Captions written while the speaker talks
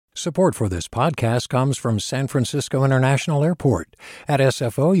Support for this podcast comes from San Francisco International Airport. At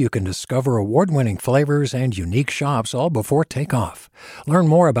SFO, you can discover award-winning flavors and unique shops all before takeoff. Learn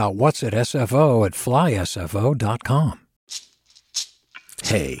more about what's at SFO at flysfo.com.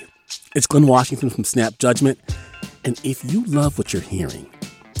 Hey, it's Glenn Washington from Snap Judgment. And if you love what you're hearing,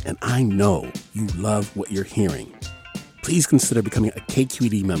 and I know you love what you're hearing, please consider becoming a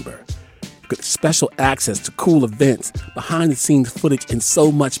KQED member. Get special access to cool events, behind-the-scenes footage, and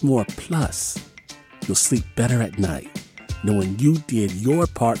so much more. Plus, you'll sleep better at night knowing you did your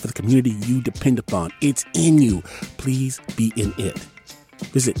part for the community you depend upon. It's in you. Please be in it.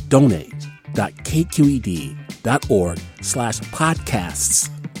 Visit donate.kqed.org/podcasts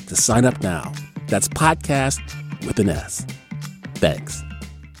to sign up now. That's podcast with an S. Thanks.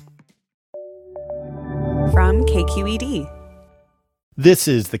 From KQED. This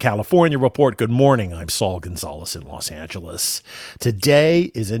is the California Report. Good morning. I'm Saul Gonzalez in Los Angeles.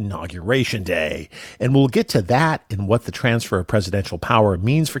 Today is Inauguration Day, and we'll get to that and what the transfer of presidential power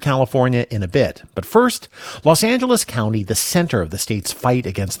means for California in a bit. But first, Los Angeles County, the center of the state's fight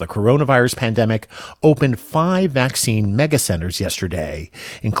against the coronavirus pandemic, opened 5 vaccine megacenters yesterday,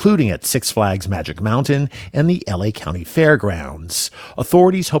 including at Six Flags Magic Mountain and the LA County Fairgrounds.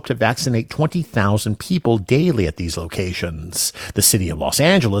 Authorities hope to vaccinate 20,000 people daily at these locations. The city of Los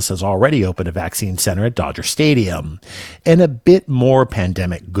Angeles has already opened a vaccine center at Dodger Stadium. And a bit more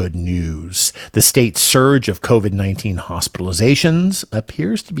pandemic good news. The state's surge of COVID-19 hospitalizations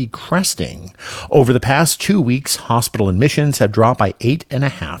appears to be cresting. Over the past 2 weeks, hospital admissions have dropped by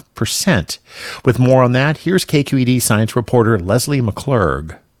 8.5%. With more on that, here's KQED science reporter Lesley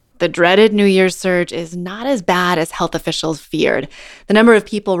McClurg. The dreaded New Year's surge is not as bad as health officials feared. The number of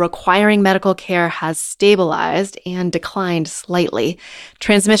people requiring medical care has stabilized and declined slightly.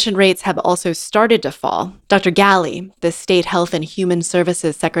 Transmission rates have also started to fall. Dr. Galley, the State Health and Human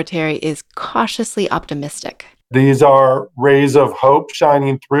Services Secretary, is cautiously optimistic. These are rays of hope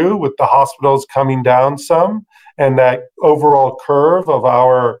shining through with the hospitals coming down some and that overall curve of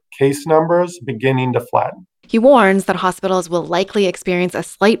our case numbers beginning to flatten. He warns that hospitals will likely experience a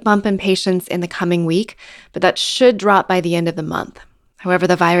slight bump in patients in the coming week, but that should drop by the end of the month. However,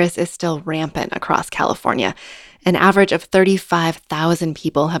 the virus is still rampant across California. An average of 35,000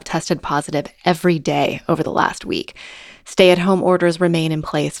 people have tested positive every day over the last week. Stay-at-home orders remain in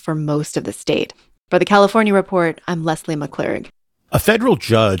place for most of the state. For the California Report, I'm Lesley McClurg. A federal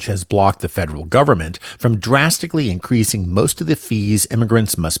judge has blocked the federal government from drastically increasing most of the fees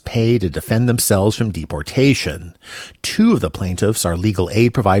immigrants must pay to defend themselves from deportation. 2 of the plaintiffs are legal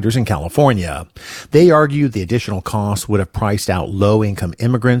aid providers in California. They argue the additional costs would have priced out low-income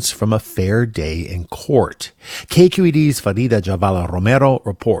immigrants from a fair day in court. KQED's Farida Jhabvala Romero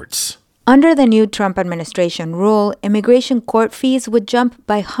reports. Under the new Trump administration rule, immigration court fees would jump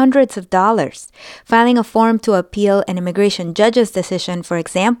by hundreds of dollars. Filing a form to appeal an immigration judge's decision, for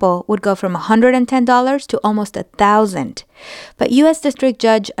example, would go from $110 to almost $1,000. But U.S. District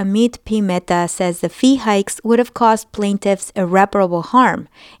Judge Amit P. Mehta says the fee hikes would have caused plaintiffs irreparable harm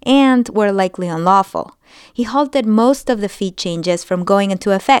and were likely unlawful. He halted most of the fee changes from going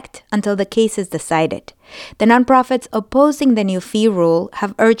into effect until the case is decided. The nonprofits opposing the new fee rule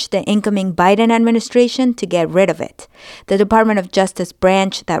have urged the incoming Biden administration to get rid of it. The Department of Justice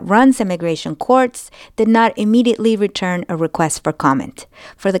branch that runs immigration courts did not immediately return a request for comment.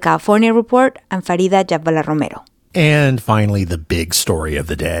 For the California Report, I'm Farida Jhabvala Romero. And finally, the big story of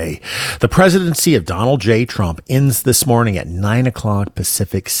the day. The presidency of Donald J. Trump ends this morning at 9 o'clock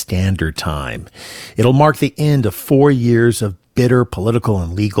Pacific Standard Time. It'll mark the end of 4 years of bitter political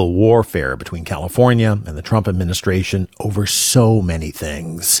and legal warfare between California and the Trump administration over so many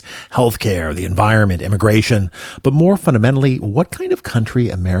things. Healthcare, the environment, immigration, but more fundamentally, what kind of country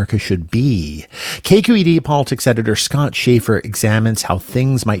America should be. KQED politics editor Scott Shafer examines how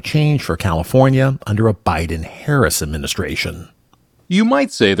things might change for California under a Biden-Harris administration. You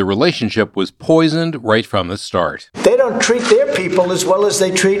might say the relationship was poisoned right from the start. They don't treat their people as well as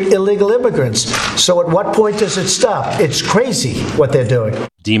they treat illegal immigrants. So at what point does it stop? It's crazy what they're doing.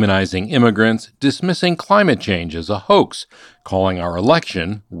 Demonizing immigrants, dismissing climate change as a hoax, calling our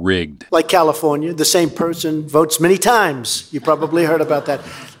election rigged. Like California, the same person votes many times. You probably heard about that.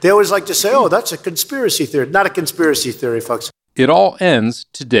 They always like to say, oh, that's a conspiracy theory. Not a conspiracy theory, folks. It all ends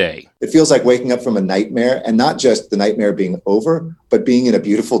today. It feels like waking up from a nightmare, and not just the nightmare being over, but being in a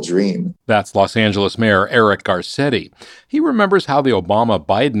beautiful dream. That's Los Angeles Mayor Eric Garcetti. He remembers how the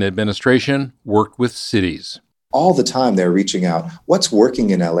Obama-Biden administration worked with cities. All the time they're reaching out. What's working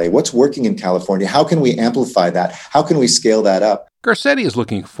in LA? What's working in California? How can we amplify that? How can we scale that up? Garcetti is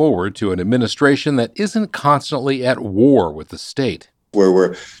looking forward to an administration that isn't constantly at war with the state. where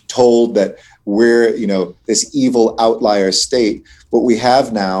we're told that we're, this evil outlier state. What we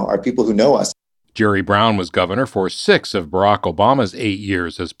have now are people who know us. Jerry Brown was governor for 6 of Barack Obama's 8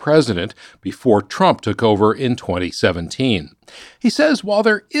 years as president before Trump took over in 2017. He says while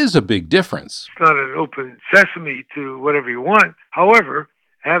there is a big difference, it's not an open sesame to whatever you want. However,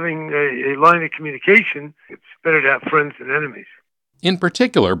 having a line of communication, it's better to have friends than enemies. In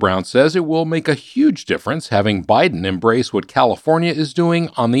particular, Brown says it will make a huge difference having Biden embrace what California is doing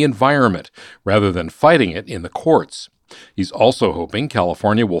on the environment, rather than fighting it in the courts. He's also hoping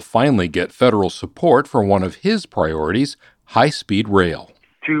California will finally get federal support for one of his priorities, high-speed rail.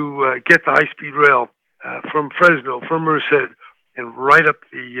 To get the high-speed rail from Fresno, from Merced, and right up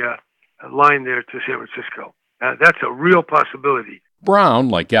the line there to San Francisco. That's a real possibility. Brown,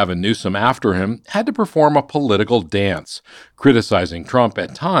 like Gavin Newsom after him, had to perform a political dance, criticizing Trump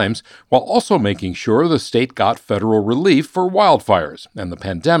at times while also making sure the state got federal relief for wildfires and the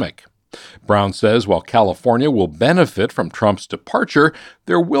pandemic. Brown says while California will benefit from Trump's departure,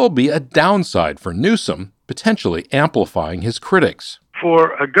 there will be a downside for Newsom, potentially amplifying his critics.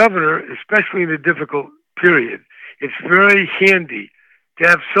 For a governor, especially in a difficult period, it's very handy to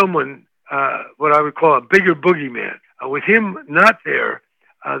have someone, what I would call a bigger boogeyman. With him not there,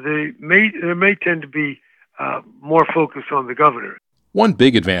 there may tend to be more focus on the governor. One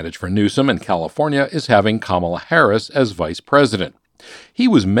big advantage for Newsom and California is having Kamala Harris as vice president. He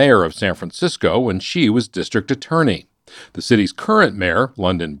was mayor of San Francisco when she was district attorney. The city's current mayor,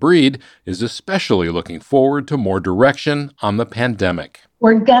 London Breed, is especially looking forward to more direction on the pandemic.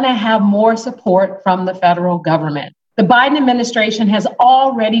 We're going to have more support from the federal government. The Biden administration has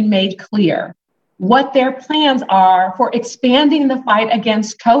already made clear what their plans are for expanding the fight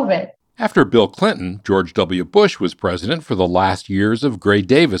against COVID. After Bill Clinton, George W. Bush was president for the last years of Gray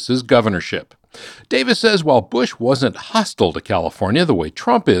Davis's governorship. Davis says while Bush wasn't hostile to California the way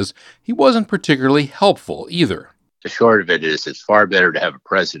Trump is, he wasn't particularly helpful either. The short of it is it's far better to have a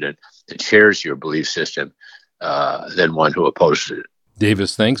president that shares your belief system than one who opposes it.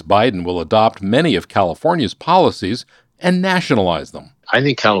 Davis thinks Biden will adopt many of California's policies and nationalize them. I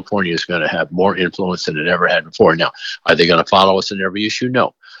think California is going to have more influence than it ever had before. Now, are they going to follow us in every issue?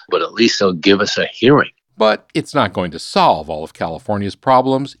 No. But at least they'll give us a hearing. But it's not going to solve all of California's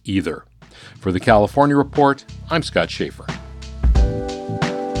problems either. For the California Report, I'm Scott Shafer.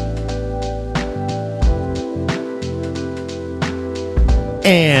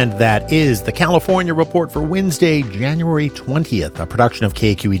 And that is the California Report for Wednesday, January 20th, a production of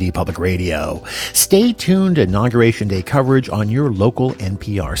KQED Public Radio. Stay tuned to Inauguration Day coverage on your local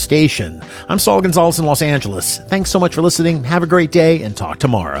NPR station. I'm Saul Gonzalez in Los Angeles. Thanks so much for listening. Have a great day and talk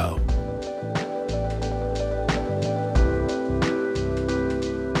tomorrow.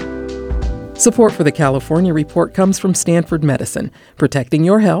 Support for the California Report comes from Stanford Medicine, protecting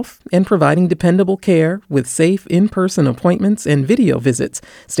your health and providing dependable care with safe in-person appointments and video visits.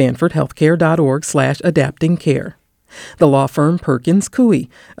 StanfordHealthcare.org/adaptingcare. The law firm Perkins Coie,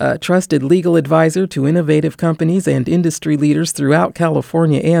 a trusted legal advisor to innovative companies and industry leaders throughout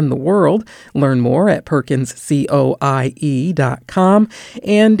California and the world. Learn more at PerkinsCoie.com.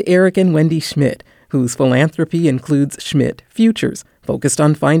 And Eric and Wendy Schmidt, whose philanthropy includes Schmidt Futures, focused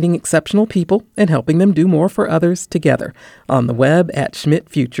on finding exceptional people and helping them do more for others together. On the web at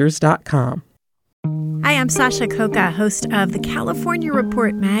schmidtfutures.com. Hi, I'm Sasha Koka, host of the California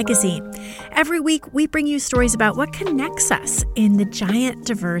Report magazine. Every week, we bring you stories about what connects us in the giant,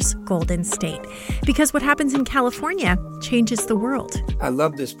 diverse Golden State. Because what happens in California changes the world. I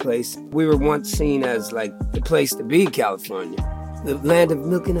love this place. We were once seen as like the place to be, California. The land of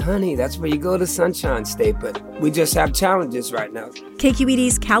milk and honey. That's where you go to Sunshine State, but we just have challenges right now.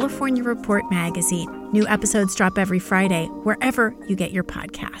 KQED's California Report magazine. New episodes drop every Friday, wherever you get your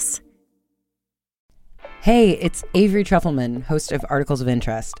podcasts. Hey, it's Avery Trufelman, host of Articles of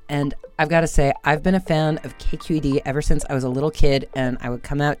Interest. And I've got to say, I've been a fan of KQED ever since I was a little kid, and I would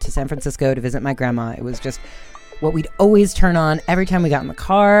come out to San Francisco to visit my grandma. It was just what we'd always turn on every time we got in the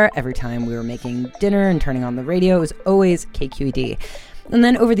car, every time we were making dinner and turning on the radio. It was always KQED. And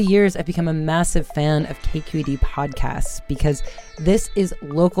then over the years, I've become a massive fan of KQED podcasts because this is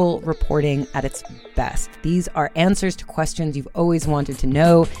local reporting at its best. These are answers to questions you've always wanted to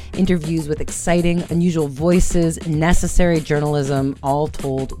know, interviews with exciting, unusual voices, necessary journalism, all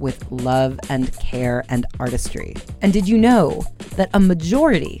told with love and care and artistry. And did you know that a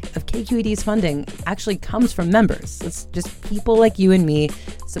majority of KQED's funding actually comes from members? It's just people like you and me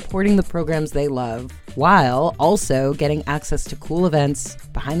supporting the programs they love, while also getting access to cool events,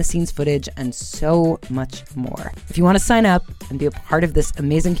 behind-the-scenes footage, and so much more. If you want to sign up and be a part of this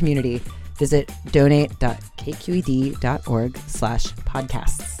amazing community, Visit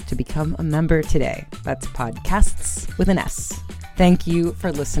donate.kqed.org/podcasts to become a member today. That's podcasts with an S. Thank you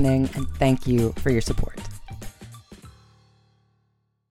for listening, and thank you for your support.